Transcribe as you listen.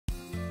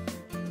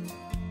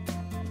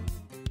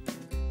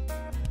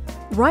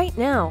Right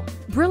now,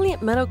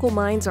 brilliant medical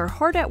minds are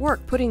hard at work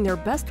putting their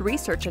best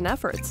research and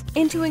efforts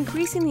into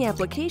increasing the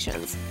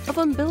applications of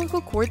umbilical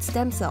cord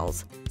stem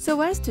cells so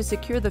as to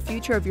secure the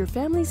future of your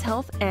family's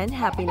health and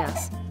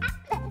happiness.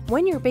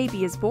 When your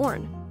baby is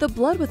born, the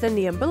blood within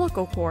the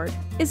umbilical cord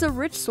is a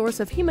rich source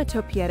of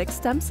hematopoietic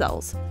stem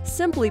cells.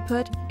 Simply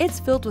put,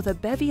 it's filled with a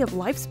bevy of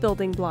life's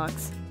building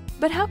blocks.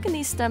 But how can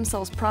these stem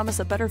cells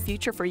promise a better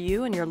future for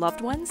you and your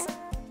loved ones?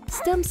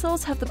 Stem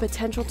cells have the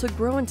potential to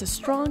grow into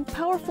strong,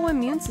 powerful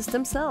immune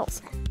system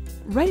cells,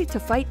 ready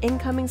to fight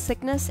incoming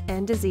sickness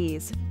and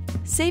disease.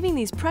 Saving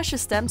these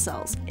precious stem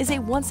cells is a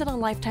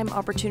once-in-a-lifetime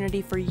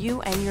opportunity for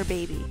you and your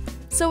baby.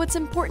 So it's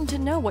important to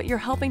know what you're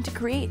helping to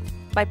create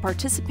by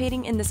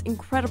participating in this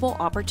incredible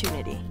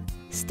opportunity.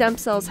 Stem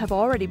cells have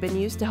already been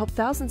used to help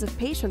thousands of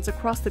patients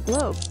across the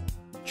globe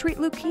treat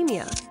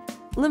leukemia,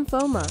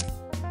 lymphoma,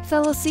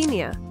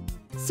 thalassemia,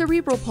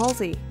 cerebral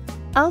palsy,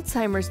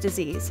 Alzheimer's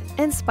disease,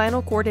 and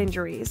spinal cord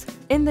injuries.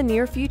 In the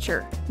near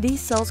future, these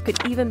cells could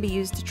even be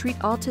used to treat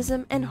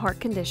autism and heart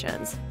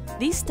conditions.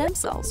 These stem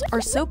cells are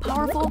so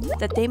powerful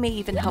that they may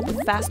even help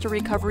with faster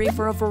recovery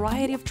for a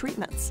variety of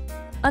treatments.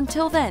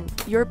 Until then,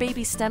 your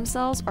baby's stem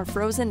cells are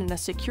frozen in a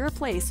secure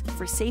place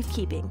for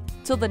safekeeping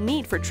till the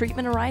need for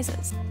treatment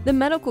arises. The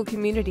medical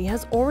community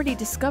has already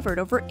discovered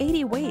over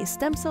 80 ways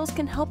stem cells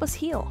can help us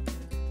heal.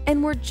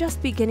 And we're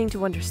just beginning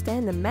to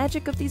understand the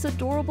magic of these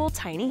adorable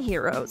tiny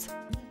heroes.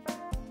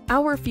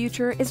 Our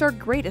future is our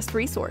greatest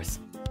resource.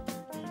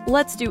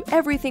 Let's do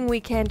everything we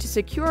can to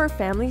secure our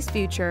family's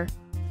future.